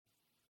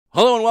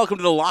Hello and welcome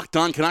to the Locked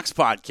On Canucks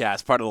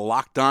podcast, part of the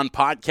Locked On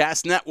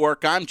Podcast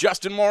Network. I'm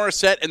Justin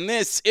Morissette, and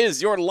this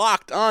is your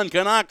Locked On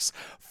Canucks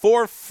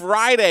for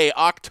Friday,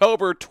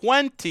 October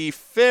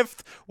 25th.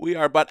 We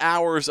are but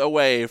hours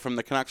away from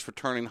the Canucks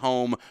returning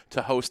home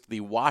to host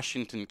the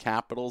Washington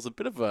Capitals. A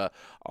bit of a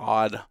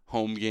odd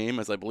home game,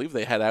 as I believe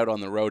they head out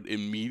on the road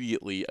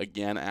immediately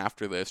again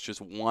after this.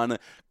 Just one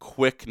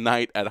quick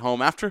night at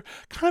home after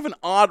kind of an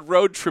odd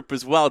road trip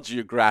as well,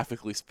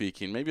 geographically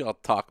speaking. Maybe I'll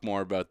talk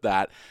more about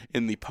that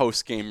in the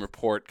post-game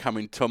report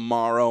coming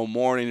tomorrow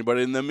morning. But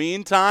in the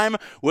meantime,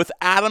 with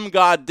Adam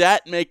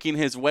Gaudette making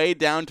his way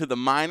down to the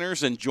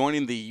minors and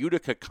joining the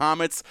Utica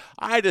Comets,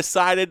 I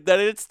decided that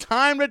it's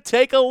time to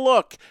take a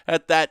look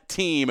at that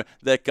team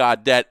that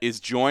Gaudette is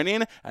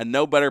joining, and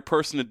no better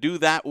person to do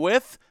that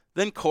with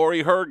than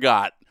Corey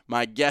Hergott.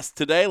 My guest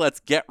today, let's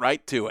get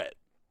right to it.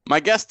 My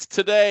guest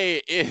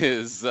today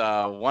is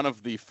one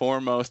of the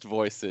foremost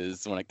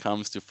voices when it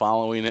comes to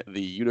following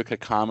the Utica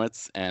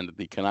Comets and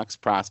the Canucks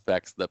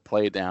prospects that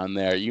play down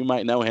there. You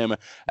might know him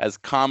as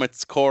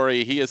Comets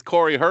Corey. He is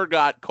Corey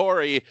Hergott.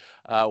 Corey,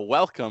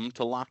 welcome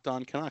to Locked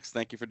On Canucks.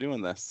 Thank you for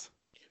doing this.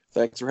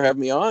 Thanks for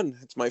having me on.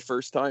 It's my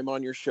first time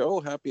on your show.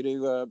 Happy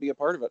to be a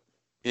part of it.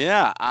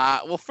 Yeah.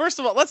 Well, first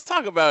of all, let's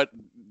talk about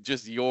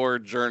just your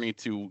journey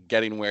to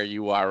getting where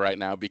you are right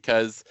now,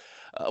 because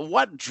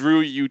what drew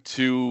you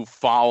to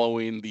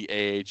following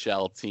the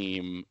AHL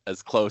team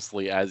as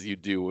closely as you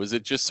do? Was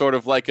it just sort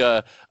of like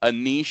a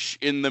niche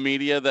in the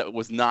media that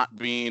was not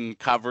being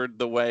covered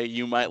the way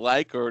you might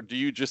like, or do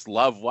you just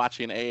love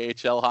watching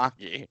AHL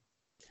hockey?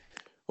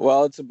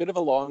 Well, it's a bit of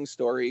a long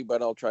story,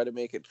 but I'll try to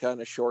make it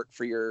kind of short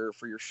for your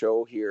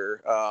show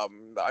here.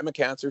 I'm a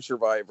cancer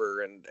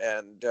survivor,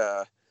 and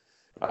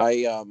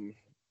I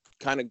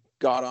kind of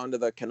got onto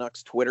the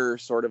Canucks Twitter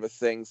sort of a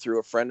thing through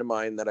a friend of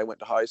mine that I went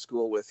to high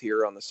school with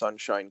here on the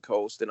Sunshine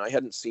Coast, and I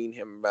hadn't seen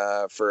him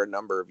for a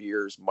number of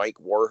years.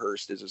 Mike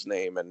Warhurst is his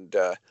name, and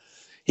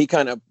he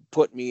kind of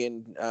put me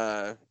in,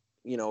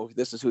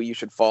 this is who you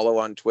should follow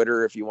on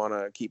Twitter if you want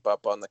to keep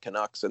up on the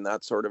Canucks and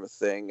that sort of a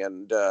thing.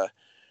 And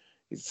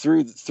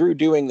through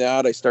doing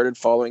that, I started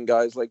following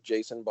guys like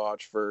Jason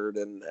Botchford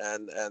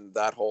and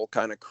that whole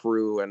kind of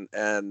crew,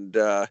 and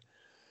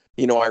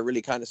I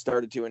really kind of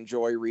started to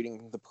enjoy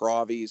reading the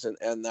Provies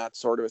and that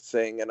sort of a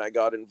thing. And I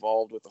got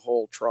involved with the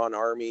whole Tron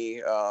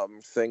Army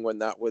thing when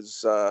that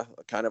was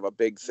kind of a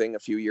big thing a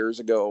few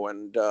years ago,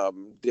 and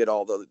did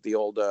all the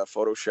old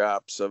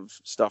photoshops of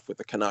stuff with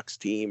the Canucks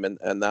team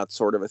and that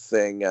sort of a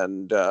thing.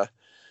 And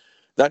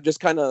that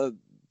just kind of,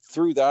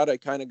 through that, I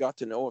kind of got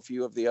to know a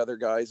few of the other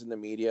guys in the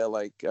media,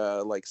 like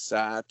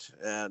Sat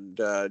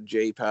and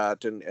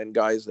J-Pat and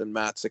guys, and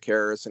Matt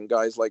Sakaris and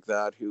guys like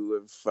that, who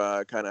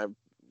have kind of,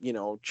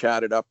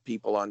 chatted up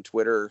people on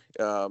Twitter,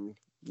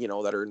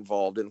 that are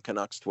involved in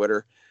Canucks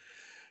Twitter.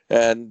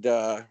 And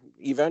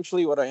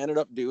eventually what I ended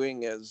up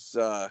doing is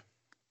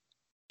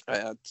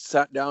I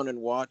sat down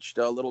and watched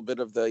a little bit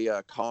of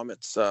the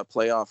Comets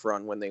playoff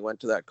run when they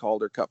went to that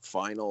Calder Cup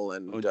final.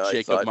 And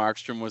Jacob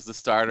Markstrom was the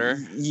starter.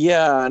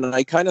 Yeah, and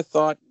I kind of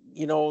thought,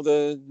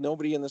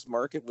 nobody in this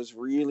market was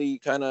really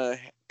kind of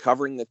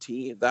covering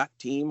that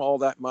team all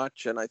that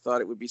much, and I thought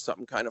it would be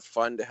something kind of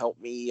fun to help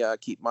me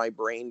keep my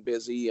brain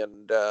busy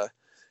and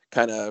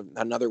kind of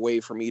another way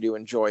for me to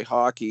enjoy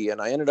hockey.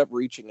 And I ended up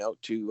reaching out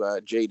to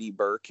JD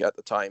Burke. At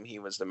the time, he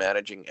was the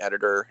managing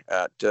editor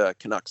at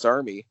Canucks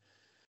Army.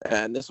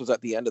 And this was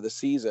at the end of the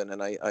season.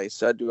 And I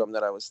said to him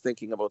that I was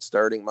thinking about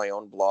starting my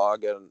own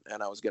blog, and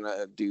I was going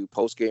to do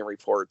post-game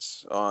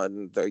reports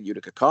on the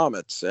Utica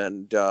Comets,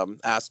 and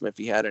asked him if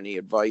he had any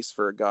advice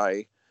for a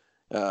guy,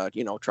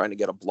 trying to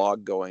get a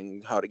blog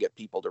going, how to get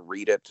people to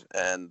read it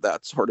and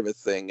that sort of a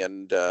thing.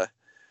 And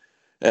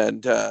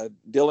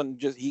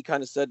Dylan he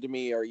kind of said to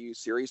me, "Are you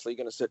seriously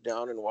going to sit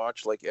down and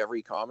watch like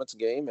every Comets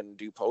game and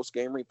do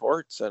post-game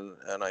reports?" And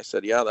I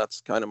said, "Yeah,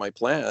 that's kind of my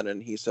plan."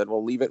 And he said,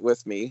 "Well, leave it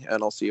with me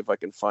and I'll see if I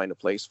can find a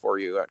place for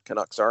you at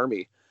Canucks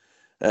Army."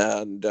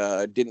 And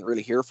didn't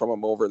really hear from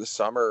him over the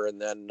summer.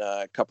 And then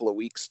a couple of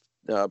weeks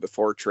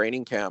before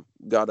training camp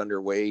got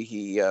underway,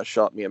 he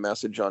shot me a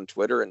message on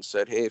Twitter and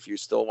said, "Hey, if you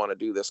still want to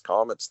do this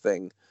Comets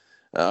thing,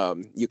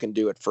 you can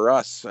do it for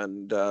us."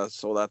 And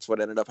so that's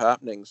what ended up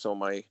happening. So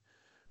my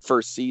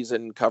first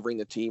season covering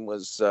the team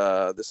was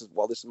this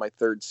is my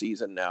third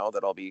season now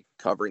that I'll be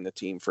covering the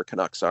team for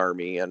Canucks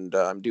Army, and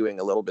I'm doing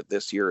a little bit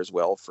this year as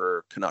well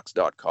for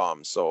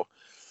Canucks.com. So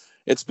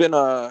it's been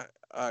a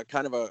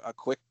kind of a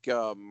quick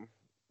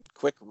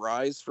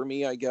rise for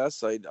me, I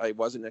guess. I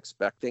wasn't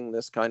expecting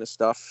this kind of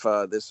stuff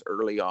this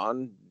early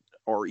on,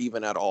 or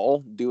even at all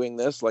doing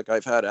this. Like,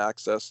 I've had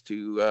access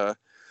to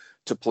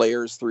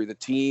players through the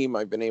team.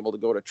 I've been able to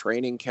go to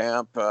training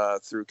camp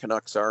through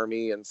Canucks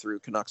Army and through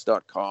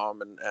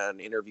Canucks.com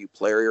and interview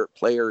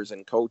players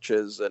and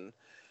coaches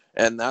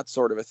and that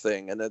sort of a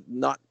thing. And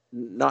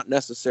not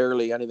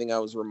necessarily anything I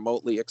was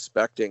remotely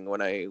expecting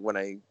when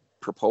I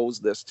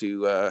proposed this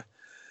to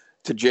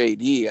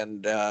JD.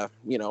 And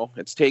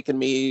it's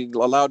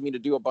allowed me to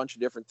do a bunch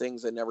of different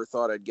things I never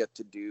thought I'd get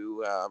to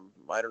do.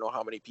 I don't know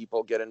how many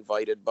people get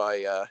invited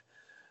by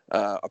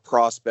a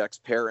prospect's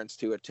parents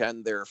to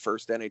attend their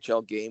first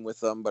NHL game with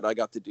them, but I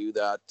got to do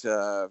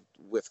that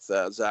with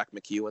Zach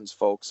McEwen's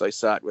folks. I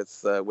sat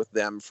with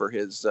them for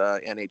his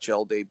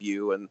NHL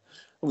debut, and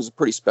it was a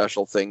pretty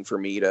special thing for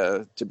me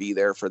to be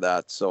there for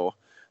that. So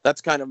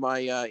that's kind of my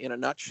in a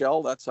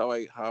nutshell. That's how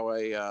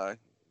I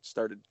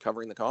started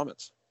covering the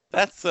Comets.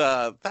 That's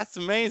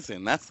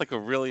amazing. That's like a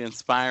really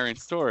inspiring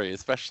story,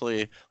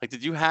 especially like,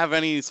 did you have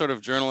any sort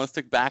of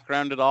journalistic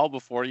background at all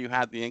before you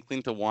had the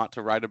inkling to want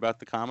to write about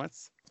the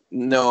Comets?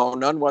 No,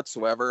 none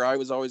whatsoever. I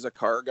was always a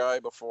car guy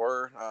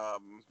before.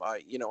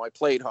 I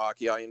played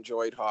hockey. I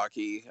enjoyed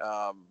hockey,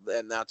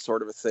 and that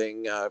sort of a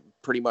thing.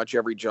 Pretty much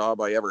every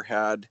job I ever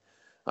had,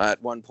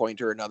 at one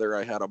point or another,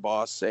 I had a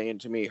boss saying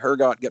to me,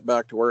 "Hergott, get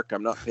back to work.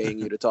 I'm not paying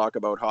you to talk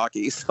about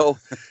hockey." So,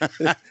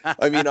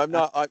 I mean, I'm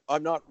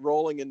not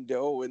rolling in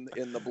dough in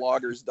the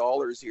bloggers'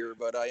 dollars here,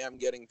 but I am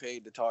getting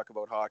paid to talk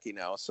about hockey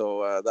now.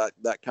 So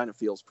that kind of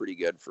feels pretty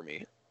good for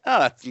me. Oh,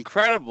 that's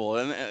incredible.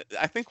 And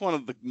I think one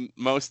of the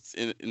most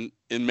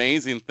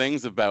amazing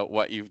things about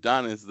what you've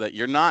done is that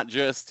you're not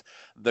just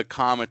the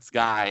Comets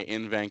guy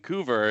in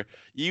Vancouver.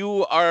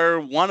 You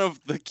are one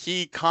of the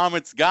key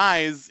Comets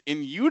guys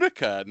in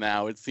Utica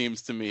now, it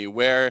seems to me,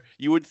 where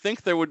you would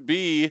think there would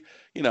be,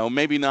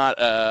 maybe not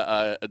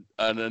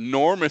an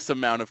enormous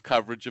amount of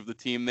coverage of the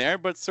team there,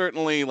 but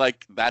certainly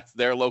like that's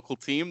their local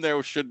team.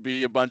 There should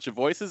be a bunch of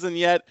voices, and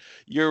yet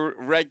you're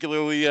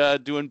regularly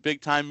doing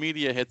big time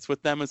media hits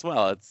with them as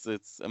well.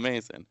 It's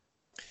amazing.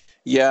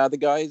 Yeah, the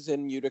guys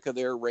in Utica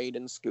there, Raid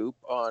and Scoop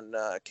on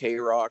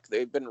K-Rock,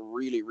 they've been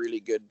really, really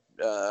good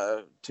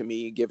to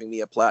me, giving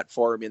me a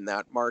platform in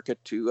that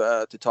market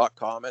to talk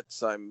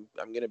Comets. I'm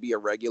going to be a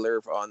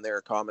regular on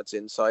their Comets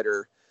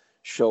Insider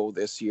show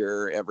this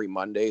year every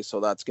Monday, so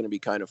that's going to be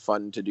kind of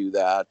fun to do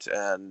that.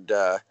 And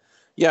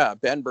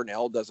Ben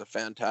Burnell does a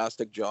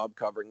fantastic job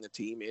covering the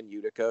team in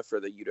Utica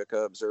for the Utica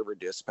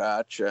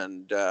Observer-Dispatch,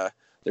 and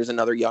there's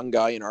another young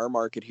guy in our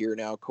market here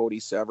now,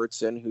 Cody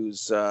Severtson,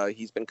 who's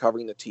he's been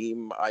covering the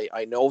team.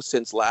 I know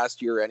since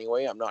last year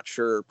anyway. I'm not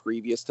sure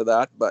previous to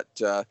that,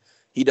 but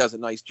he does a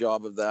nice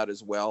job of that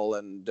as well.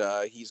 And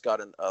he's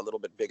got a little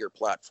bit bigger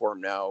platform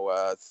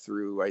now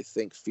through, I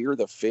think, Fear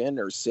the Fin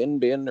or Sin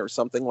Bin or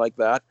something like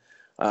that.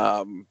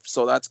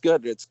 So that's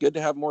good. It's good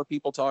to have more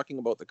people talking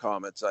about the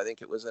Comets. I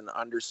think it was an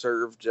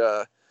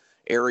underserved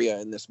area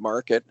in this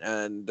market,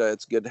 and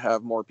it's good to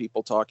have more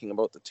people talking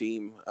about the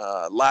team.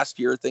 Last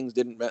year, things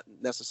didn't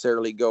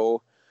necessarily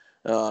go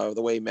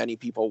the way many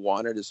people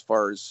wanted as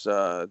far as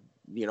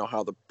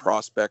how the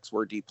prospects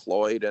were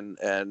deployed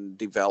and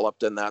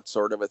developed and that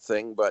sort of a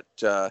thing. But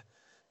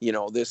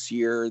this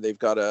year they've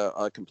got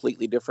a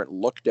completely different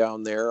look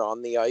down there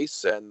on the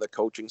ice, and the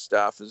coaching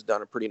staff has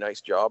done a pretty nice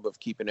job of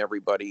keeping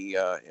everybody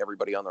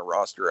on the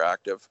roster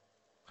active.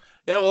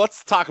 Yeah, well,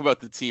 let's talk about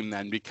the team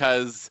then,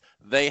 because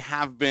they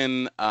have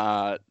been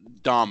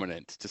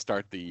dominant to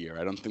start the year.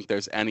 I don't think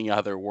there's any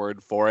other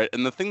word for it.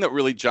 And the thing that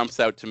really jumps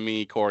out to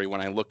me, Corey,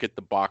 when I look at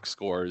the box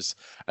scores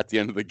at the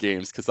end of the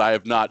games, because I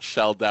have not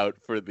shelled out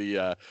for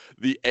the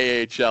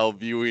AHL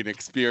viewing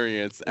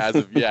experience as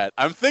of yet.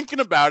 I'm thinking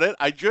about it.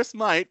 I just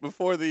might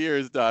before the year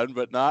is done,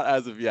 but not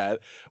as of yet.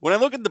 When I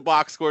look at the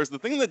box scores, the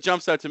thing that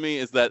jumps out to me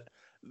is that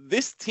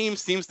this team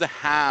seems to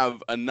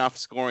have enough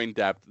scoring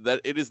depth that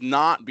it is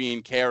not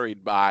being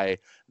carried by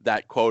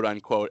that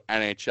quote-unquote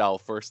NHL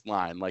first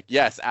line. Like,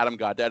 yes, Adam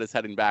Gaudette is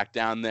heading back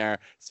down there.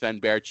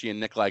 Sven Baertschi and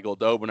Nikolai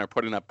Goldobin are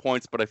putting up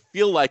points, but I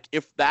feel like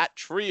if that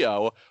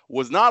trio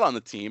was not on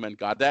the team, and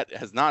Gaudette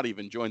has not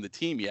even joined the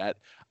team yet,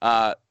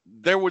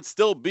 there would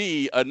still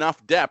be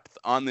enough depth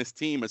on this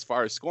team as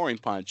far as scoring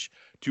punch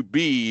to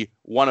be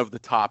one of the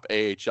top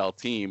AHL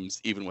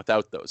teams, even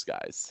without those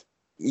guys.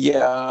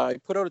 Yeah, I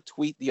put out a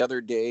tweet the other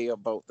day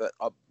about that,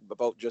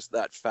 about just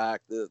that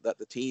fact that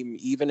the team,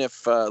 even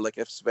if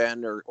if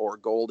Sven or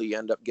Goldie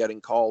end up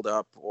getting called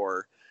up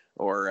or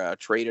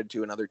traded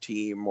to another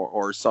team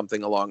or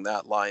something along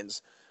that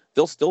lines,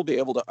 they'll still be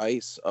able to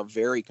ice a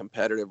very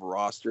competitive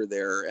roster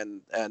there.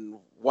 And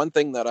one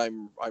thing that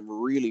I'm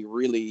really,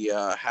 really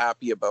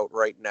happy about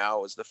right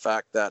now is the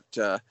fact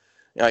that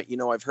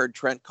I've heard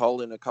Trent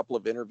call in a couple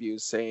of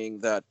interviews saying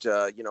that,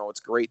 it's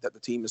great that the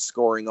team is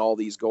scoring all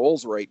these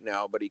goals right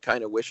now, but he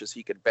kind of wishes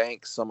he could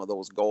bank some of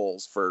those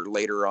goals for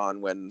later on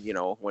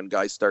when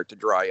guys start to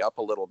dry up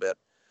a little bit.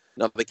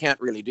 Now, they can't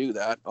really do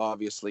that,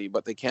 obviously,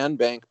 but they can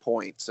bank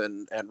points.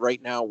 And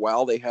right now,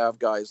 while they have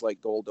guys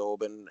like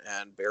Goldobin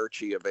and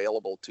Baertschi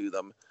available to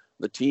them,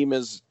 the team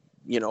is,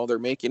 they're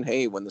making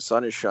hay when the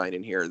sun is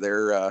shining here.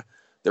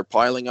 They're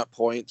piling up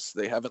points.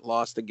 They haven't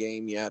lost a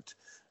game yet.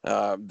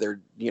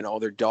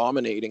 They're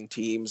dominating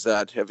teams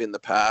that have in the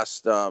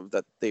past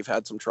that they've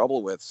had some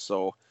trouble with.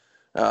 So,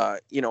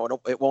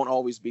 it won't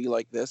always be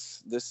like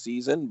this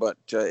season, but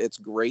it's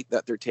great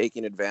that they're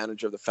taking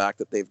advantage of the fact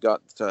that they've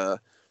got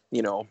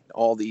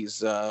all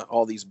these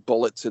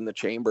bullets in the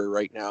chamber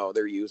right now.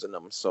 They're using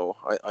them. So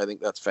I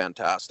think that's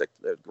fantastic.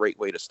 A great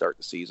way to start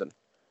the season.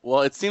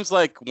 Well, it seems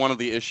like one of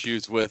the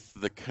issues with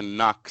the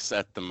Canucks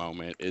at the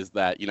moment is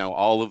that,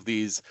 all of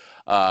these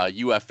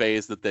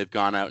UFAs that they've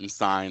gone out and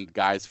signed,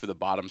 guys for the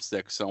bottom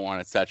six, so on,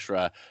 et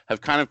cetera,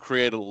 have kind of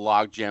created a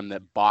logjam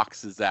that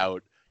boxes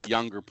out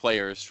younger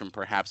players from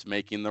perhaps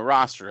making the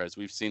roster, as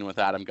we've seen with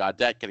Adam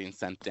Gaudette getting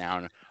sent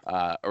down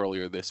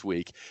earlier this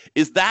week.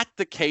 Is that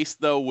the case,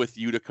 though, with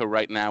Utica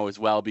right now as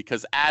well?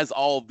 Because as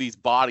all of these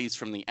bodies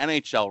from the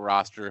NHL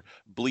roster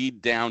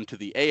bleed down to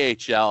the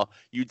AHL,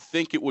 you'd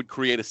think it would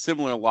create a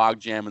similar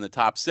logjam in the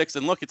top six.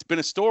 And look, it's been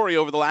a story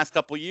over the last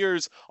couple of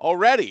years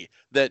already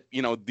that,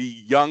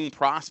 the young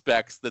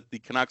prospects that the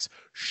Canucks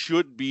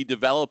should be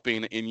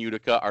developing in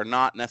Utica are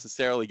not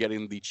necessarily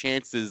getting the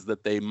chances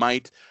that they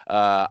might.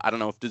 I don't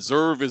know if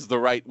deserve is the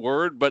right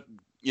word, but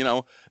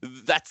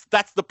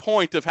that's the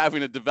point of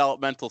having a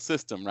developmental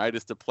system, right?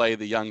 Is to play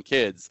the young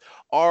kids.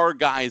 Are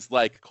guys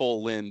like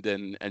Cole Lind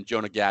and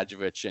Jonah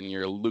Gadjevich and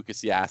your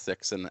Lucas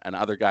Yasics and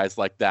other guys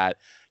like that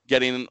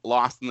getting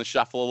lost in the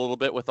shuffle a little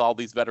bit with all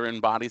these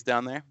veteran bodies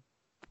down there?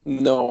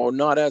 No,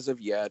 not as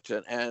of yet.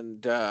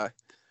 And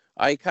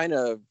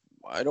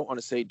I don't want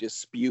to say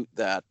dispute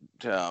that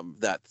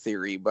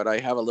theory, but I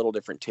have a little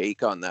different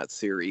take on that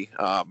theory.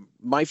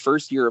 My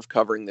first year of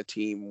covering the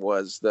team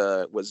was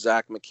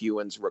Zach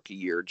McEwen's rookie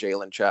year,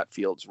 Jalen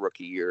Chatfield's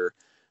rookie year,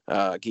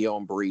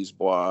 Guillaume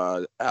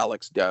Brisebois,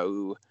 Alex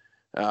Daou,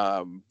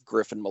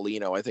 Griffin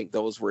Molino. I think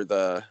those were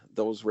the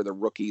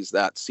rookies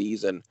that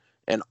season,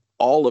 and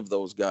all of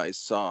those guys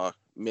saw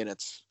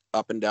minutes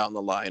up and down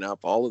the lineup.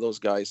 All of those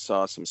guys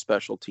saw some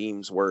special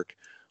teams work.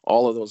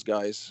 All of those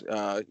guys,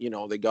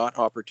 they got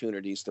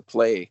opportunities to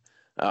play.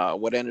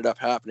 What ended up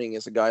happening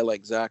is a guy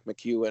like Zach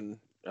McEwen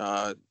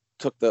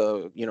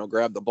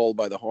grabbed the bull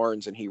by the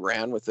horns and he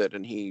ran with it,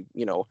 and he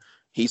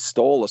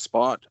stole a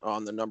spot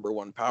on the number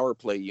one power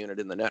play unit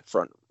in the net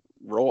front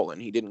role,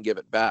 and he didn't give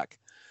it back.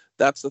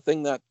 That's the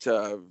thing that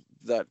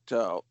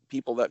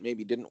people that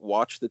maybe didn't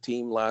watch the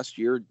team last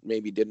year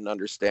maybe didn't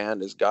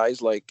understand, is guys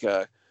like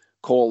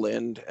Cole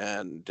Lind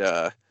and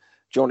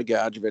Jonah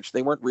Gadjevich,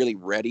 they weren't really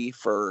ready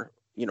for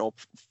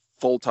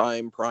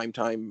full-time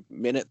primetime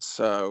minutes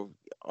on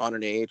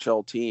an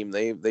AHL team.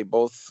 They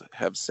both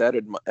have said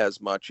it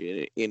as much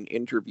in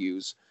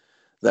interviews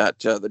that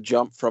the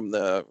jump from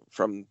the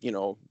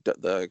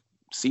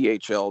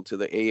CHL to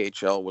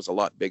the AHL was a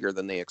lot bigger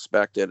than they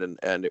expected,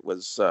 and it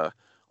was a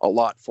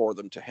lot for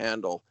them to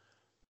handle.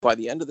 By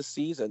the end of the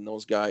season,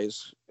 those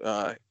guys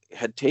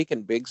had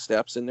taken big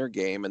steps in their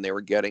game, and they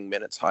were getting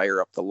minutes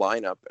higher up the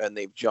lineup, and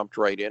they've jumped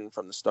right in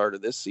from the start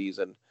of this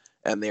season,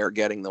 and they are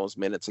getting those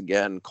minutes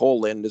again.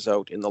 Cole Lind is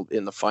out in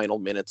the final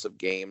minutes of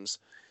games.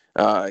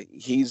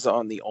 He's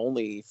on the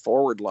only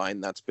forward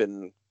line that's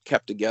been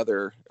kept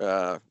together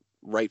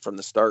right from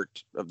the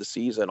start of the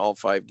season. All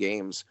 5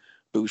 games,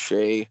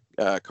 Boucher,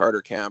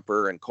 Carter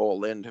Camper, and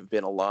Cole Lind have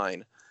been a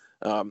line.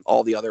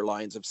 All the other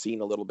lines have seen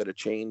a little bit of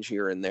change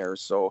here and there.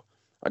 So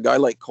a guy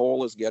like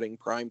Cole is getting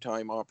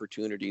primetime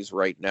opportunities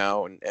right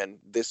now, and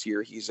this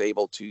year he's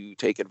able to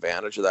take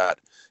advantage of that.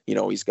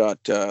 He's got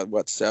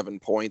 7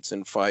 points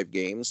in 5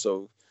 games,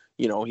 so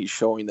he's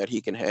showing that he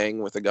can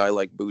hang with a guy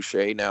like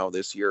Boucher now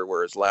this year,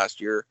 whereas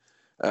last year,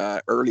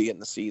 early in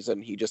the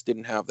season, he just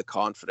didn't have the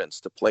confidence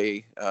to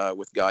play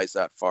with guys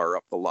that far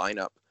up the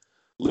lineup.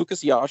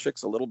 Lucas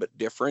Yashik's a little bit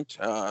different.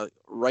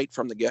 Right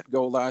from the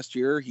get-go last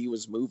year, he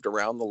was moved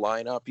around the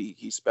lineup.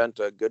 He spent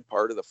a good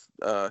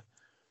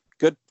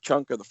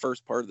chunk of the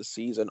first part of the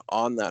season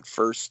on that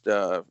first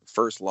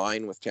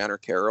line with Tanner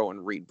Caro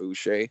and Reed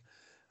Boucher.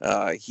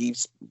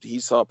 He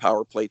saw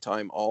power play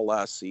time all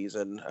last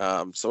season.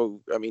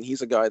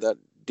 He's a guy that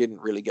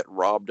didn't really get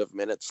robbed of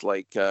minutes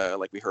like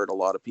we heard a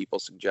lot of people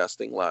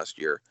suggesting last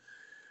year.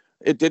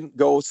 It didn't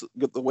go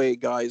the way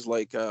guys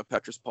like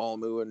Petrus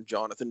Palmu and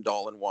Jonathan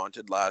Dahlen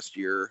wanted last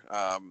year.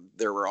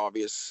 There were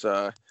obvious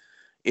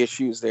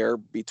issues there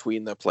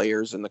between the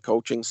players and the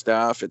coaching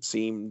staff. It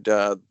seemed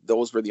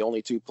those were the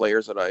only 2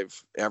 players that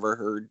I've ever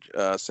heard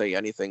say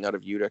anything out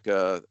of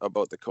Utica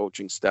about the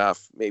coaching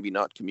staff maybe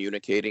not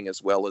communicating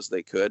as well as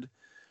they could.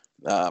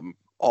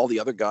 All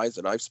the other guys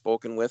that I've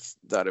spoken with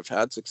that have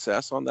had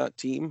success on that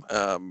team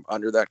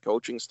under that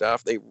coaching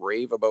staff, they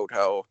rave about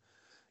how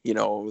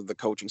the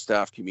coaching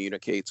staff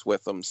communicates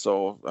with them.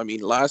 So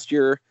last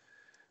year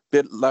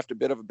left a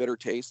bit of a bitter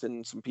taste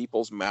in some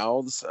people's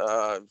mouths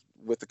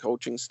with the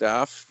coaching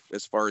staff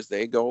as far as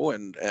they go,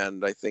 and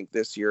I think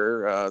this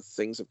year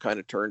things have kind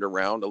of turned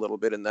around a little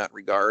bit in that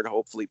regard.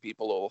 Hopefully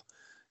people will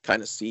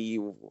kind of see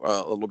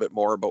a little bit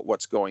more about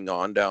what's going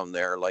on down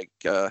there. Like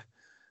Josh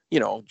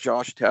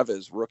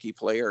Tevez, rookie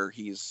player,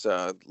 he's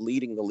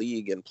leading the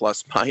league in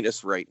plus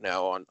minus right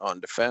now on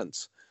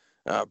defense.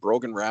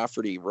 Brogan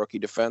Rafferty, rookie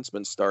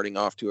defenseman, starting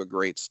off to a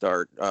great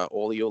start.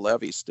 Olli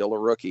Juolevi, still a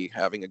rookie,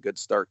 having a good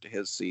start to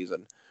his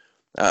season.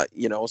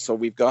 So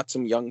we've got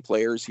some young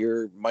players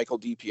here. Michael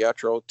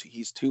DiPietro,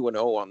 he's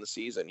 2-0 on the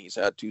season. He's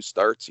had 2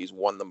 starts. He's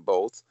won them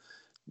both.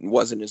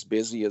 Wasn't as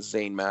busy as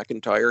Zane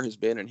McIntyre has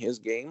been in his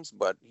games,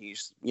 but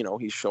he's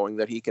showing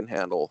that he can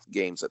handle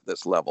games at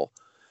this level.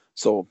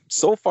 So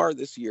far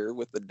this year,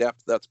 with the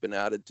depth that's been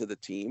added to the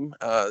team,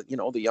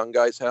 the young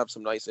guys have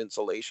some nice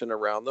insulation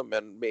around them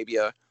and maybe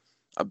a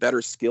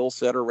better skill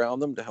set around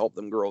them to help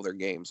them grow their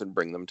games and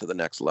bring them to the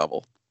next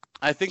level.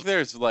 I think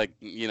there's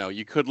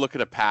you could look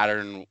at a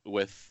pattern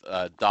with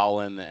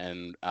Dahlin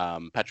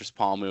and Petrus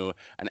Palmu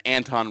and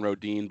Anton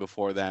Rodin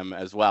before them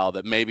as well,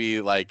 that maybe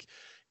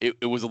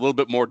it was a little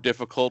bit more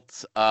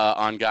difficult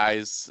on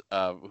guys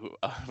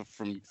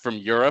from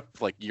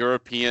Europe, like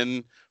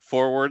European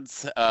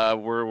forwards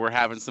were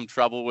having some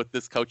trouble with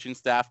this coaching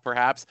staff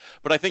perhaps.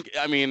 But I think,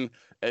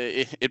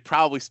 it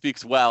probably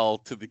speaks well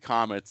to the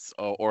Comets,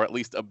 or at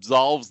least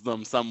absolves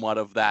them somewhat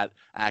of that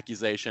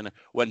accusation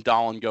when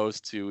Dahlin goes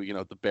to,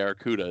 the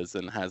Barracudas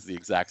and has the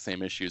exact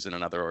same issues in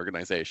another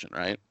organization,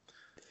 right?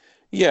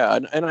 Yeah,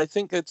 and I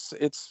think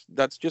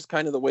that's just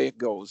kind of the way it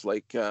goes.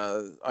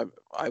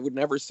 I would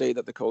never say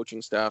that the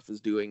coaching staff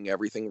is doing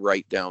everything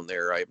right down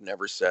there. I've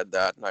never said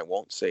that, and I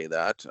won't say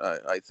that.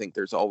 I think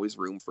there's always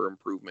room for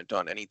improvement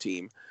on any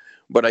team,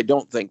 but I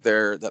don't think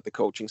that the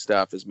coaching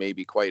staff is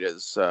maybe quite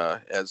as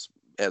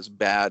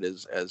bad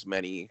as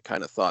many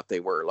kind of thought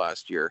they were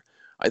last year.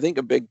 I think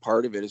a big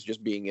part of it is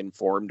just being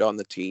informed on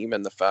the team,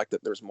 and the fact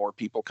that there's more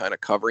people kind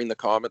of covering the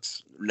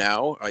Comets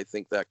now. I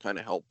think that kind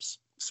of helps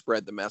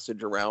spread the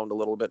message around a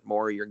little bit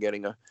more. You're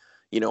getting a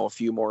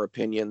few more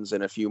opinions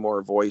and a few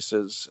more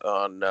voices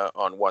on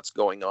what's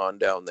going on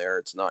down there.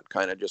 It's not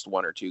kind of just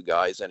one or two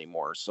guys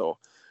anymore. So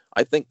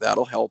I think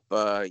that'll help,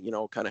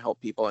 kind of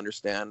help people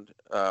understand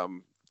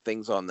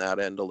things on that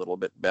end a little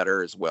bit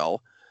better as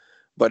well.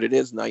 But it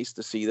is nice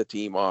to see the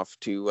team off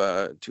to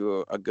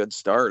a good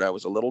start. I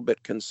was a little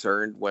bit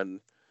concerned when,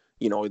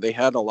 they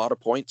had a lot of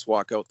points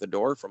walk out the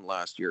door from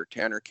last year.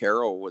 Tanner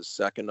Kero was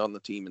second on the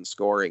team in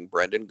scoring.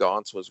 Brendan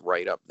Gaunce was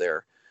right up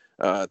there.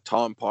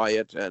 Tom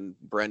Pyatt and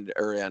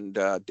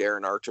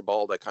Darren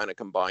Archibald, I kind of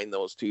combined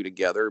those two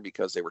together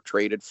because they were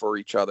traded for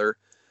each other.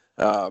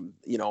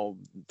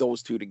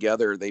 Those two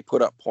together, they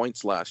put up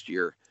points last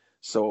year.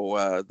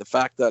 So the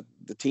fact that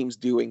the team's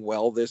doing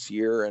well this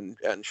year, and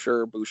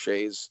sure,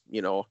 Boucher's,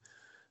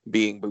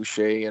 being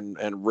Boucher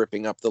and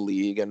ripping up the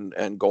league, and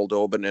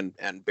Goldobin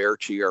and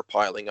Berchi are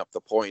piling up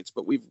the points.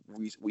 But we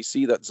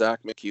see that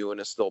Zach McEwen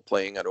is still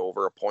playing at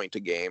over a point a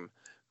game.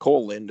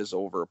 Cole Lind is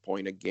over a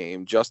point a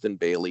game. Justin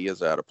Bailey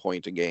is at a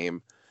point a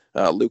game.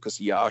 Lucas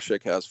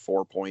Yashik has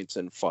 4 points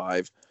in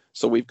 5.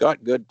 So we've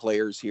got good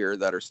players here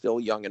that are still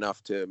young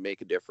enough to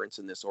make a difference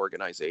in this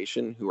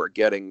organization, who are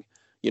getting,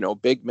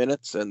 big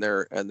minutes, and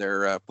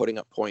they're putting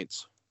up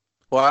points.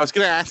 Well, I was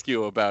going to ask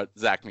you about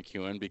Zach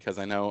McEwen because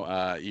I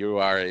know you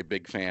are a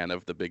big fan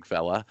of the big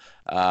fella,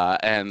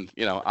 and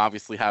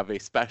obviously have a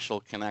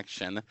special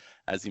connection,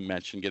 as you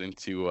mentioned, getting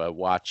to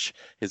watch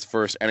his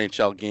first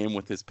NHL game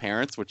with his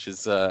parents, which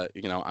is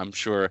I'm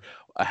sure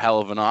a hell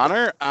of an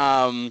honor.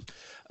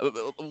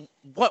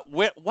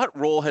 What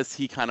role has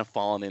he kind of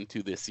fallen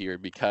into this year?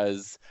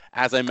 Because,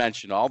 as I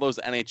mentioned, all those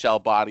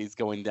NHL bodies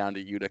going down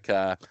to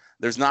Utica,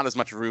 there's not as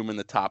much room in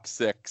the top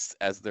 6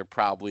 as there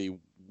probably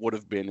would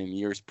have been in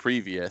years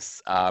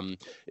previous.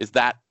 Is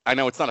that, I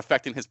know it's not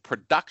affecting his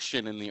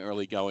production in the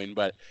early going,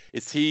 but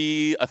is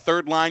he a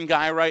third line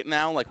guy right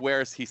now? Like,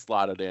 where is he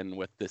slotted in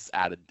with this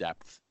added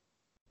depth?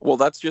 Well,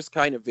 that's just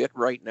kind of it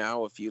right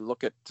now. If you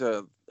look at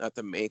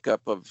the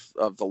makeup of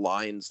the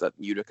lines that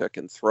Utica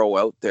can throw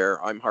out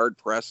there, I'm hard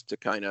pressed to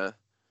kind of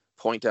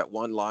point at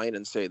one line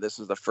and say this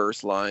is the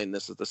first line,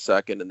 this is the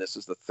second, and this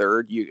is the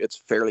third. It's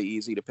fairly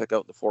easy to pick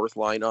out the fourth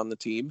line on the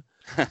team.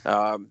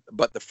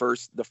 But the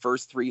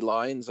first 3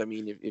 lines, I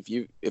mean, if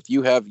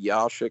you have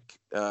Yashik,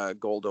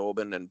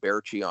 Goldobin, and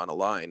Berchi on a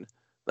line,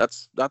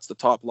 that's the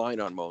top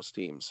line on most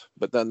teams.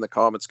 But then the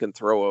Comets can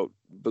throw out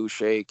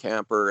Boucher,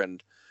 Camper,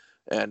 and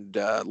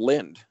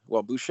Lind.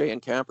 Well, Boucher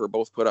and Camper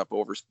both put up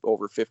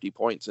over 50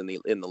 points in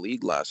the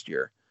league last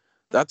year.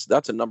 That's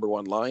a number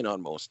 1 line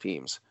on most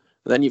teams.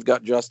 And then you've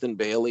got Justin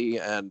Bailey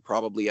and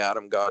probably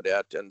Adam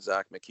Gaudette and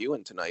Zach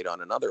McEwen tonight on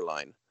another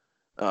line.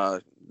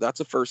 That's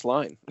a first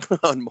line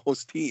on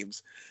most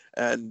teams.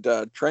 And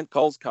Trent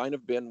Cull's kind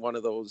of been one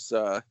of those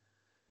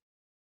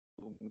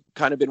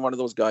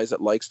guys that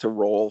likes to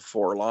roll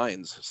 4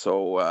 lines.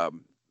 So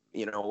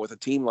with a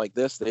team like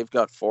this, they've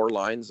got 4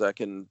 lines that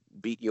can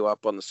beat you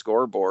up on the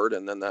scoreboard,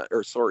 and then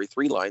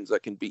 3 lines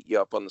that can beat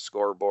you up on the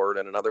scoreboard,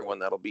 and another one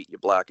that'll beat you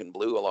black and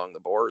blue along the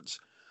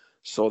boards.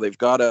 So they've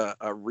got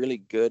a really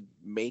good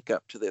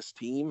makeup to this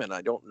team, and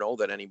I don't know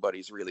that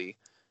anybody's really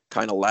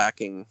kind of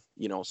lacking,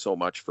 so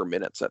much for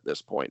minutes at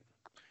this point.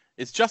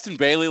 Is Justin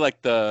Bailey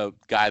like the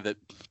guy that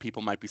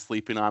people might be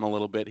sleeping on a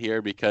little bit here?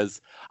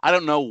 Because I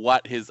don't know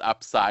what his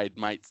upside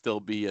might still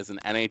be as an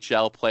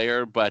NHL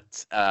player,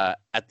 but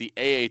at the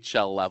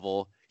AHL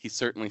level, he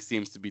certainly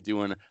seems to be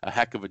doing a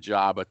heck of a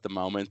job at the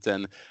moment.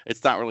 And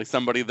it's not really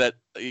somebody that,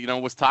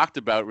 was talked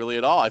about really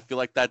at all. I feel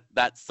like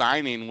that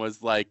signing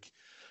was like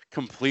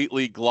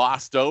completely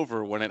glossed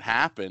over when it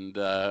happened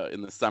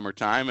in the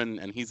summertime,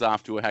 and he's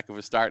off to a heck of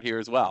a start here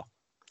as well.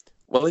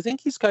 Well, I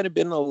think he's kind of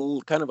been a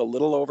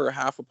little over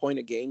half a point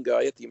a game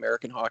guy at the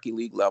American Hockey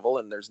League level,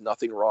 and there's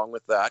nothing wrong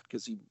with that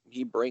because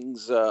he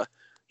brings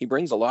he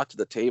brings a lot to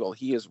the table.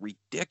 He is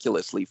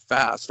ridiculously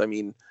fast. I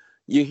mean,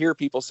 you hear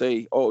people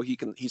say, "Oh,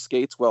 he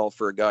skates well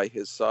for a guy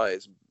his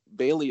size."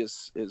 Bailey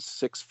is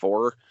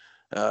 6'4",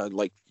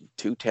 like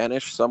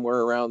 210ish,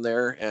 somewhere around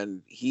there,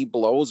 and he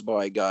blows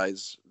by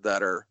guys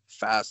that are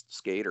fast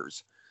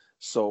skaters.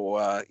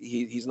 So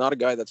he's not a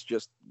guy that's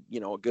just,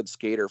 a good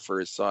skater for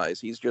his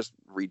size. He's just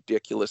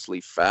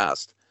ridiculously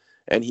fast,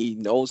 and he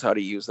knows how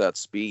to use that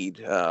speed.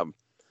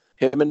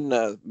 Him and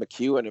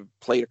McEwen have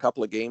played a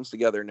couple of games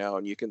together now,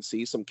 and you can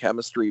see some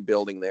chemistry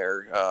building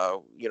there,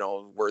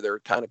 where they're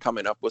kind of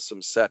coming up with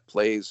some set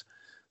plays.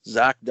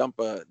 Zach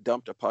dumped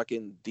a puck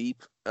in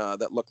deep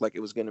that looked like it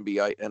was going to be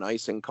an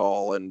icing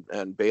call,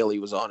 and Bailey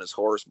was on his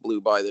horse,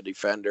 blew by the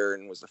defender,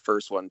 and was the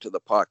first one to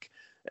the puck,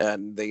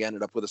 and they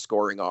ended up with a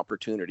scoring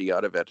opportunity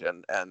out of it.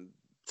 And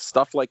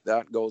stuff like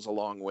that goes a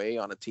long way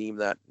on a team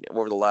that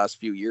over the last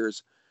few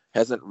years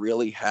hasn't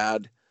really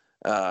had,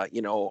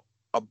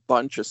 a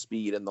bunch of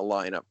speed in the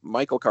lineup.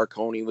 Michael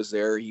Carcone was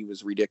there. He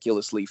was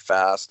ridiculously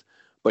fast,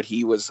 but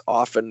he was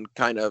often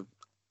kind of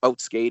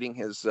outskating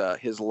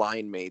his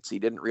line mates. He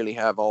didn't really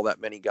have all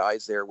that many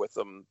guys there with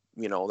him,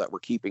 that were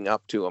keeping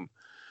up to him.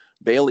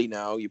 Bailey,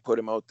 now you put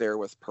him out there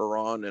with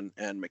Perron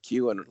and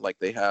McEwen like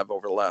they have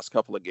over the last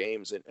couple of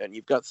games, and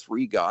you've got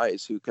three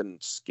guys who can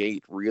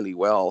skate really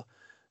well.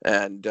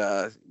 And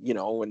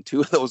when two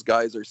of those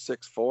guys are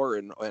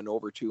 6'4" and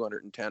over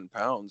 210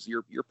 pounds,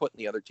 you're putting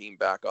the other team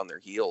back on their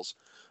heels.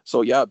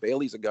 So yeah,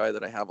 Bailey's a guy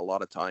that I have a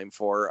lot of time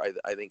for.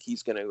 I think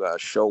he's going to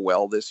show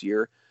well this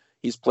year.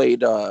 He's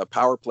played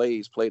power play.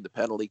 He's played the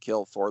penalty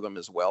kill for them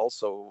as well.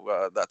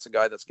 So that's a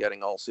guy that's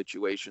getting all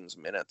situations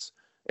minutes.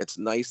 It's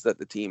nice that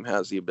the team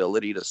has the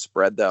ability to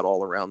spread that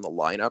all around the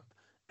lineup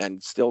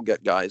and still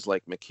get guys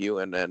like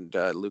McEwen and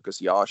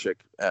Lukas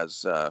Jasek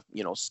as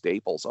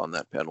staples on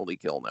that penalty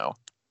kill now.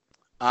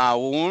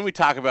 Well, when we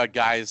talk about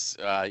guys,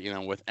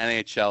 with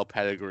NHL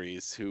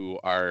pedigrees who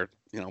are,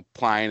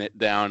 plying it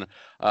down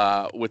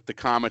with the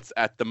Comets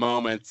at the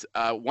moment,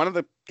 one of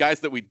the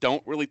guys that we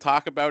don't really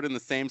talk about in the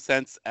same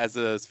sense as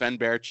a Sven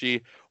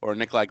Baertschi or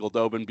Nikolai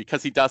Goldobin,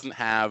 because he doesn't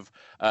have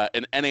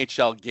an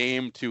NHL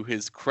game to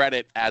his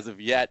credit as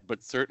of yet,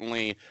 but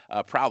certainly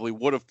probably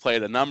would have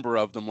played a number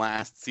of them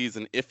last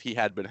season if he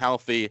had been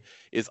healthy,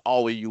 is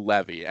Olli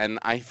Juolevi. And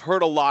I've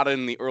heard a lot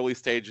in the early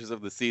stages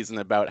of the season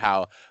about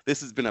how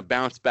this has been a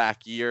bounce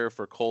back year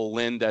for Cole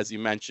Lind. As you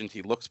mentioned,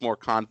 he looks more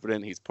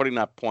confident. He's putting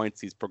up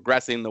points. He's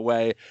progressing the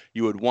way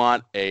you would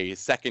want a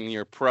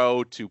second-year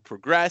pro to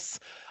progress.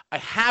 I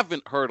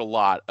haven't heard a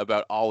lot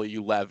about Olli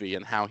Juolevi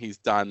and how he's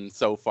done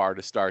so far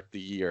to start the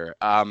year.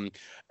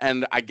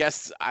 And I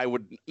guess I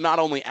would not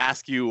only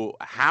ask you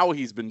how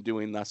he's been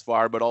doing thus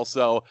far, but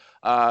also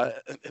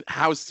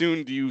how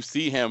soon do you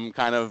see him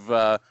kind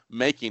of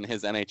making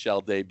his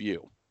NHL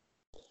debut?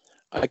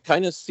 I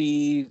kind of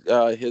see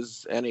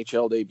his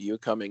NHL debut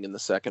coming in the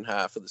second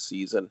half of the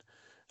season.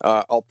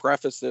 I'll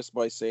preface this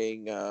by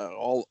saying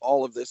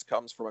all of this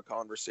comes from a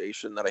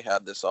conversation that I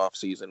had this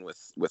offseason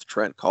with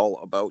Trent Cull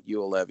about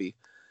Juolevi.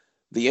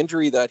 The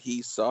injury that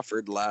he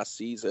suffered last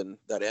season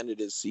that ended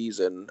his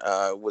season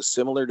was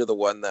similar to the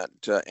one that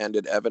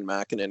ended Evan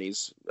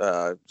McEnany's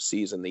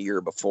season the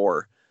year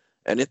before.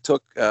 And it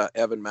took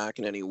Evan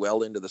McEnany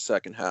well into the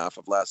second half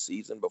of last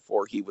season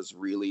before his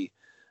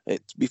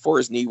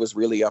knee was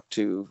really up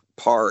to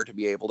par to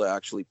be able to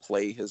actually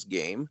play his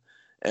game.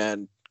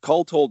 And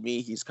Cull told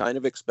me he's kind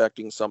of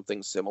expecting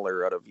something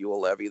similar out of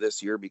Juolevi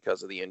this year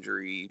because of the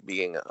injury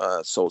being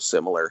so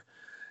similar.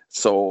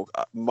 So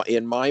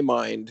in my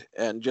mind,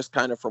 and just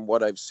kind of from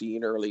what I've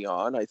seen early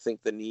on, I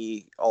think the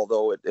knee,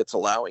 although it's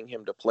allowing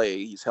him to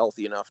play, he's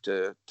healthy enough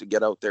to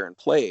get out there and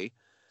play.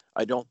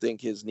 I don't think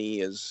his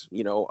knee is,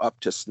 up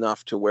to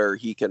snuff to where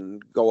he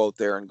can go out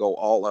there and go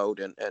all out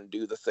and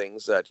do the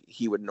things that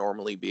he would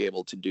normally be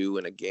able to do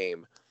in a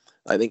game.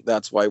 I think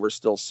that's why we're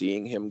still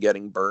seeing him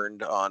getting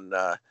burned on,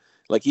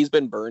 he's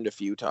been burned a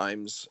few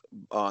times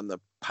on the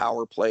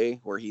power play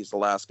where he's the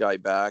last guy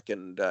back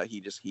and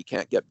he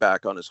can't get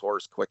back on his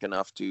horse quick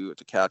enough to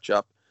catch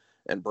up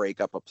and break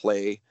up a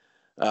play.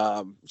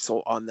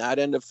 So on that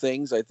end of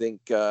things, I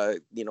think, the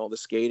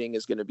skating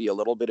is going to be a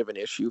little bit of an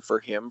issue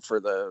for him for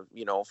the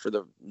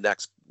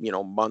next,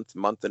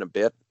 month and a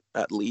bit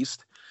at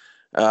least.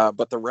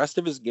 But the rest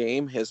of his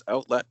game, his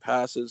outlet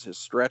passes, his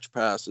stretch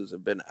passes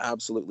have been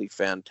absolutely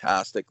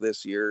fantastic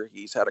this year.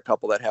 He's had a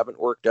couple that haven't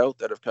worked out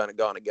that have kind of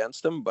gone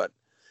against him, but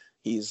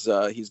he's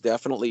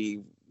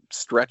definitely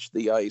stretched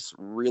the ice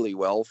really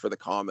well for the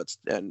Comets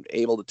and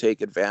able to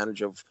take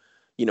advantage of,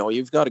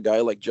 you've got a guy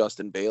like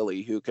Justin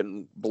Bailey who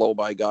can blow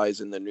by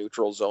guys in the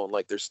neutral zone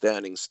like they're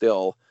standing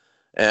still.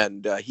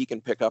 And he can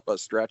pick up a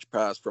stretch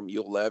pass from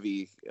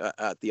Juolevi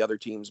at the other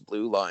team's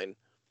blue line.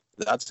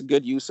 That's a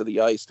good use of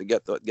the ice to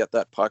get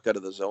that puck out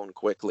of the zone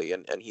quickly,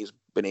 and he's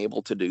been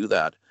able to do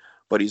that.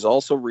 But he's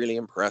also really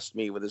impressed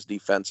me with his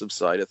defensive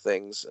side of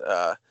things.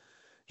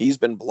 He's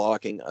been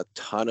blocking a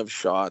ton of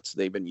shots.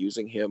 They've been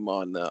using him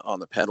on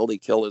the penalty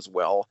kill as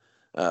well.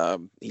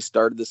 He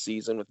started the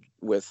season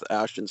with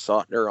Ashton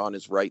Sautner on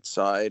his right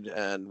side,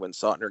 and when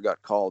Sautner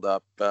got called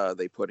up,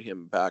 they put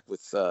him back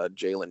with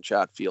Jalen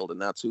Chatfield,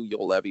 and that's who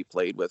Juolevi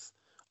played with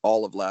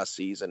all of last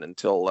season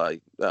until I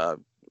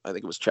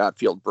think it was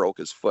Chatfield broke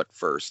his foot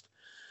first.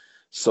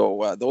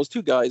 So those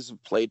two guys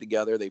have played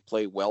together. They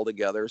play well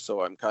together.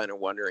 So I'm kind of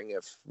wondering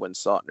if when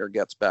Sautner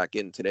gets back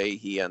in today,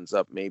 he ends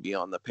up maybe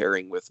on the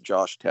pairing with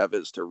Josh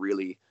Teves to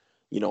really,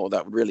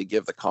 that would really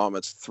give the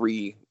Comets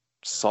three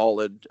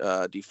solid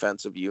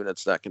defensive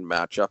units that can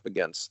match up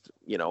against,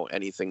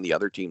 anything the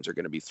other teams are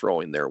going to be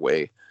throwing their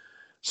way.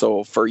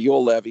 So for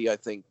Juolevi, I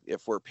think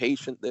if we're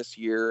patient this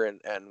year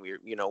and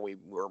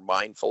we're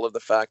mindful of the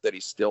fact that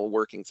he's still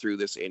working through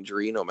this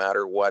injury, no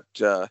matter what,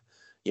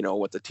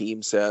 what the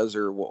team says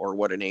or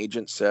what an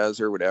agent says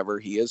or whatever,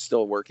 he is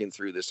still working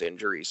through this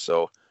injury.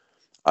 So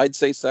I'd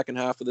say second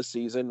half of the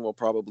season, we'll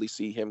probably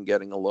see him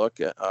getting a look.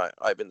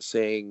 I've been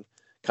saying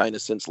kind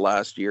of since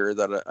last year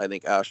that I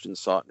think Ashton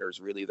Sautner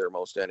is really their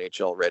most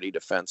NHL ready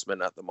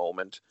defenseman at the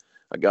moment.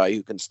 A guy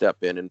who can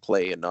step in and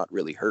play and not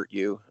really hurt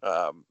you.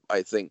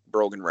 I think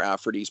Brogan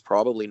Rafferty's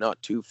probably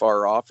not too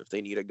far off if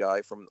they need a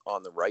guy from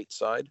on the right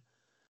side.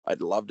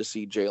 I'd love to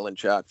see Jalen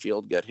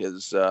Chatfield get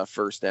his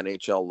first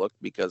NHL look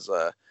because,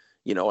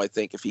 I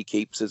think if he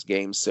keeps his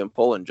game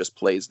simple and just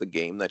plays the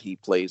game that he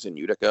plays in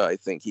Utica, I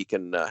think he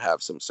can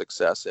have some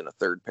success in a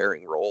third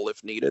pairing role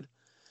if needed.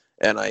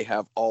 And I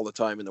have all the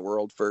time in the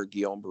world for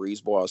Guillaume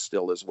Brisebois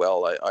still as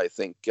well. I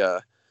think,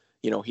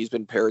 he's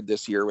been paired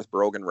this year with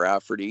Brogan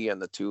Rafferty,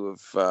 and the two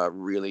have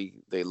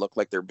they look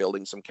like they're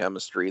building some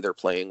chemistry. They're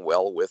playing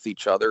well with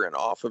each other and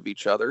off of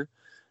each other.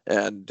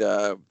 And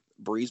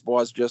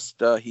Brisebois is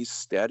just, he's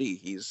steady.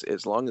 He's,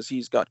 as long as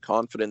he's got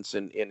confidence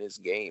in his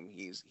game,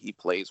 he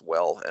plays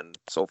well. And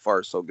so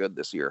far, so good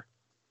this year.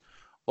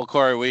 Well,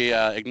 Corey, we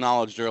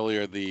acknowledged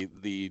earlier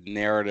the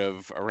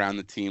narrative around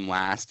the team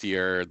last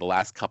year, the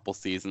last couple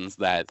seasons,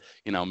 that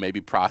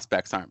maybe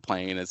prospects aren't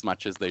playing as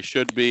much as they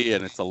should be,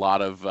 and it's a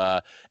lot of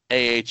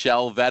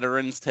AHL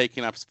veterans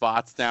taking up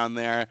spots down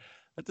there.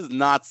 That does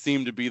not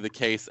seem to be the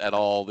case at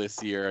all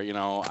this year.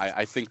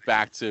 I think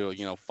back to,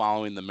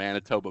 following the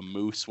Manitoba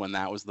Moose when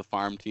that was the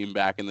farm team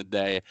back in the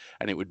day,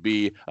 and it would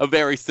be a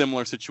very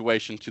similar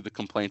situation to the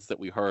complaints that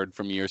we heard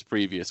from years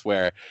previous,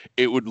 where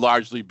it would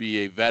largely be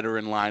a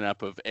veteran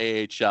lineup of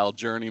AHL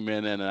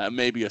journeymen and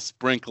maybe a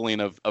sprinkling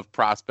of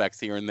prospects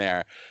here and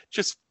there.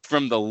 Just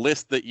from the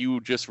list that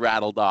you just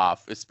rattled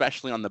off,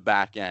 especially on the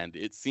back end,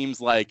 it seems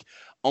like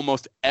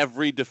almost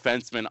every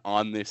defenseman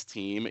on this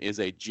team is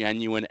a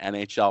genuine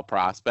NHL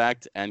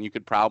prospect, and you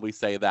could probably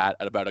say that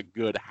at about a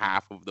good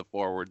half of the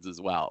forwards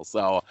as well.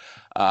 So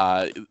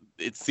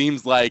it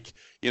seems like,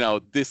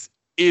 this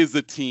is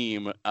a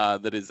team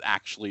that is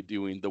actually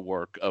doing the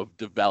work of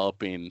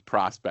developing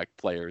prospect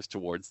players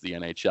towards the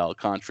NHL,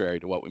 contrary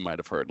to what we might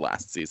have heard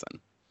last season.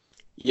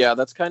 Yeah,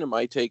 that's kind of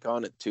my take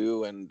on it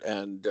too.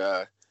 And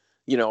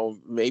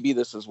maybe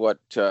this is what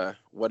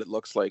it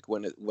looks like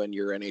when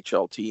your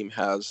NHL team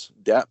has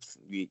depth.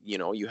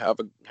 You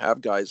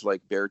have guys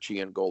like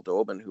Berchi and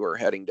Goldobin who are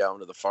heading down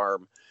to the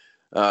farm,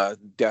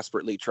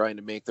 desperately trying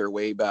to make their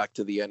way back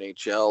to the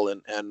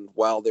NHL. And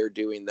while they're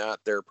doing that,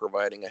 they're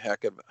providing a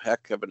heck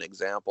of an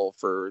example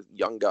for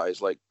young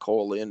guys like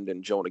Cole Lind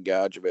and Jonah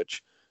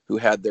Gadjevich, who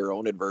had their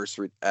own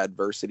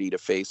adversity to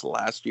face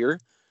last year.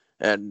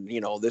 And,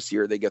 this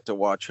year they get to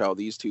watch how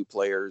these two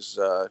players,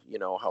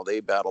 how they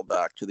battle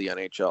back to the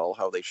NHL,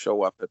 how they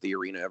show up at the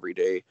arena every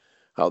day,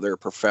 how they're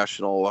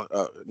professional,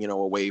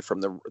 away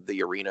from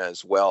the arena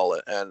as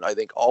well. And I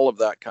think all of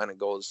that kind of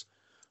goes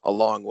a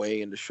long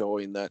way into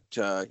showing that,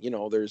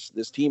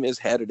 this team is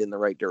headed in the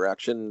right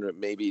direction. It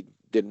maybe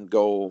didn't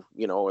go,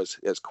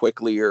 as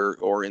quickly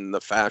or in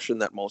the fashion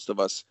that most of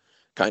us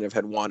kind of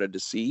had wanted to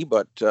see.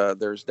 But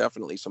there's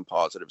definitely some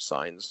positive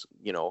signs,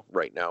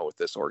 right now with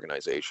this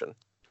organization.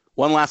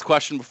 One last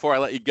question before I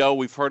let you go.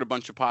 We've heard a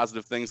bunch of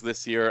positive things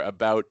this year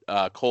about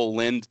Cole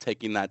Lind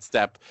taking that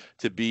step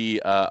to be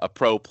a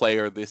pro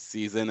player this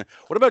season.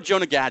 What about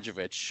Jonah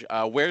Gadjevich?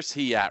 Where's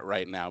he at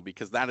right now?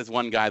 Because that is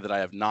one guy that I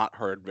have not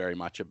heard very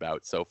much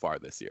about so far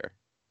this year.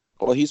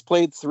 Well, he's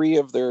played 3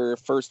 of their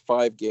first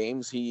 5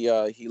 games.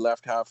 He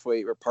left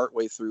halfway or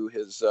partway through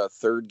his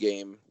third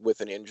game with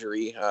an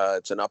injury.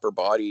 It's an upper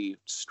body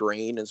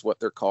strain is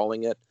what they're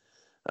calling it.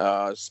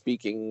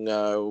 Speaking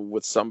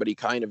with somebody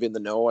kind of in the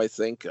know, I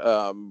think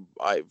I'm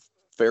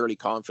fairly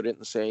confident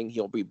in saying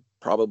he'll be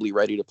probably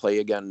ready to play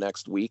again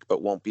next week,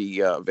 but won't be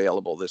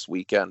available this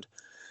weekend.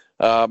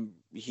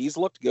 He's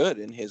looked good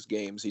in his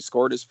games. He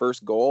scored his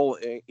first goal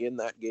in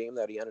that game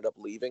that he ended up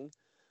leaving.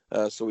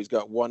 So he's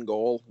got 1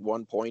 goal,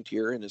 1 point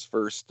here in his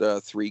first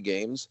 3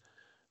 games.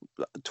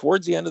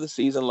 Towards the end of the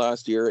season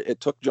last year, it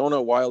took Jonah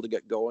a while to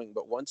get going,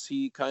 but once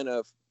he kind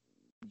of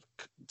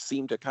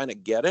seemed to kind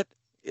of get it,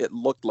 it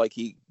looked like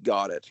he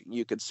got it.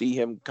 You could see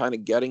him kind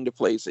of getting to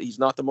place. He's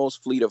not the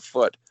most fleet of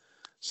foot,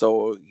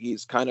 so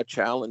he's kind of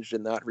challenged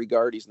in that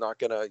regard. He's not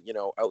going to,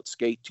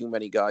 outskate too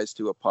many guys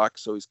to a puck,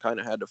 so he's kind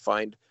of had to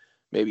find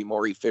maybe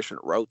more efficient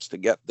routes to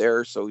get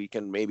there so he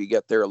can maybe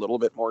get there a little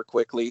bit more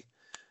quickly.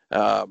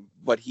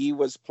 But he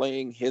was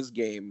playing his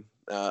game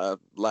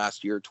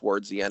last year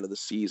towards the end of the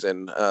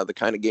season, the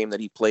kind of game that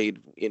he played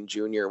in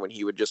junior when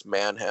he would just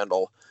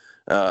manhandle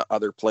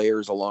other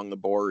players along the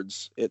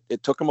boards.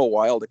 It took him a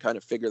while to kind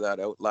of figure that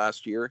out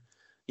last year.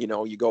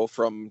 You go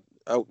from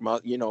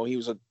he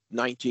was a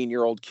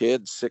 19-year-old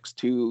kid,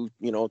 6'2",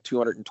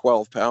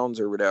 212 pounds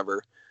or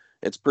whatever.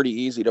 It's pretty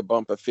easy to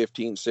bump a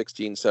 15,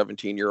 16,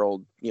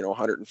 17-year-old,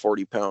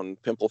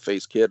 140-pound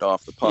pimple-faced kid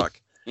off the puck.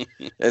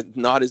 And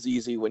not as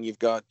easy when you've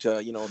got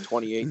 28,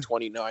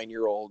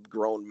 29-year-old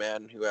grown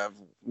men who have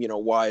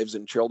wives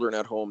and children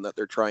at home that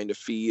they're trying to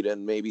feed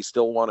and maybe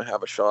still want to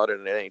have a shot at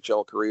an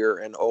NHL career,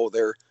 and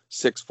they're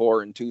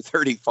 6'4" and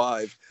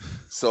 235.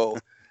 So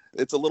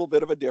it's a little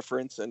bit of a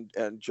difference,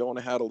 and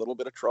Jonah had a little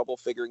bit of trouble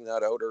figuring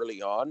that out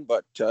early on,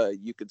 but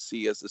you could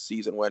see as the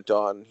season went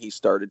on, he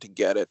started to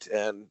get it.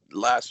 And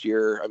last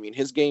year, I mean,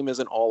 his game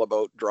isn't all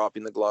about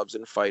dropping the gloves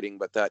and fighting,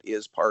 but that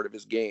is part of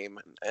his game.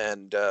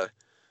 And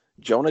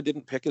Jonah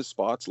didn't pick his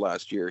spots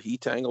last year. He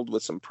tangled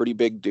with some pretty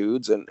big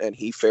dudes, and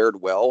he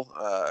fared well.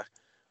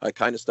 I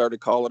kind of started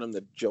calling him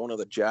the Jonah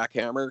the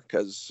Jackhammer,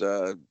 because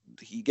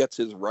he gets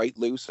his right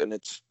loose, and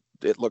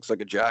it looks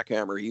like a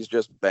jackhammer. He's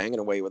just banging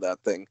away with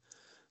that thing.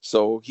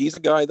 So he's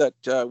a guy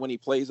that when he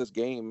plays his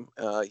game,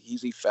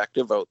 he's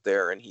effective out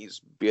there, and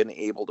he's been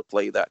able to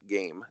play that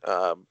game,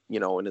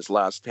 in his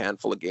last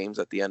handful of games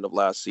at the end of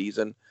last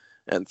season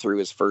and through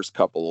his first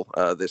couple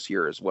this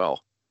year as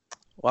well.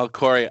 Well,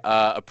 Corey,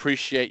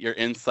 appreciate your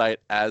insight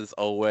as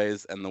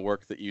always, and the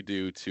work that you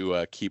do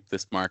to keep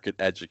this market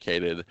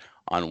educated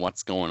on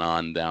what's going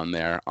on down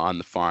there on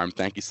the farm.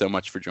 Thank you so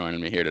much for joining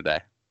me here today.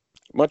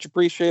 Much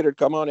appreciated.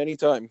 Come on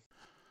anytime.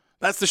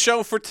 That's the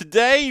show for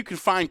today. You can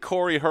find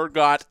Corey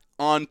Hergott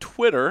on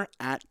Twitter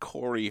at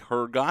Corey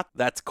Hergott.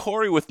 That's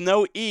Corey with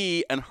no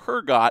E and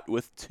Hergott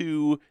with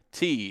 2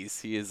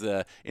 T's. He is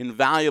an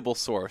invaluable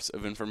source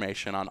of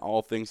information on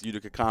all things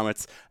Utica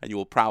Comets, and you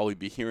will probably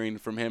be hearing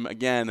from him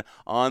again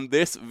on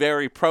this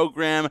very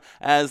program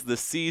as the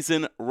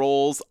season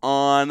rolls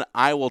on.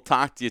 I will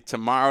talk to you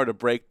tomorrow to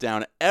break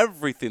down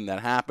everything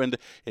that happened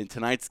in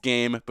tonight's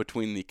game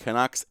between the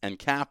Canucks and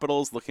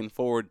Capitals. Looking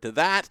forward to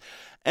that.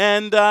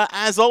 And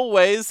as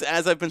always,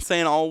 as I've been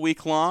saying all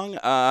week long,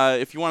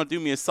 if you want to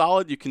do me a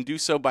solid, you can do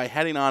so by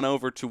heading on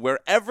over to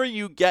wherever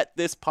you get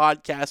this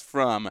podcast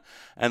from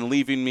and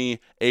leaving me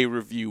a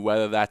review,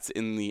 whether that's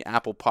in the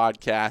Apple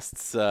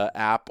Podcasts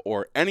app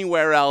or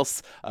anywhere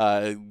else.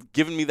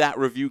 Giving me that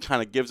review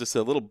kind of gives us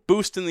a little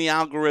boost in the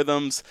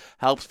algorithms,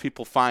 helps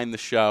people find the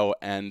show.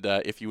 And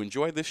if you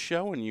enjoy this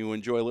show and you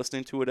enjoy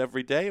listening to it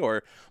every day,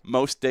 or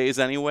most days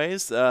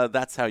anyways,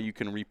 that's how you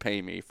can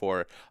repay me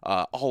for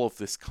all of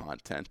this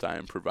content I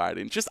am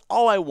providing. Just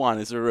all I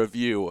want is a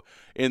review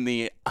in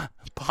the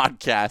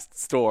podcast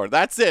store.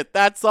 That's it.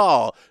 That's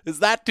all. Is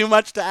that too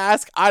much to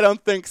ask? I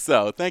don't think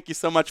so. Thank you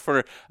so much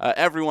for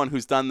everyone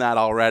who's done that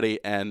already,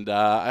 and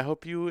I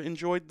hope you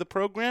enjoyed the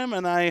program,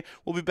 and I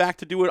will be back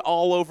to do it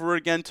all over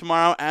again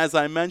tomorrow, as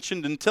I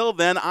mentioned. Until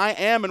then, I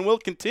am and will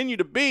continue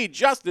to be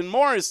Justin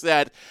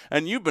Morissette,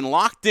 and you've been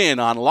locked in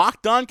on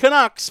Locked On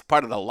Canucks,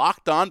 part of the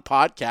Locked On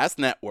Podcast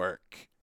Network.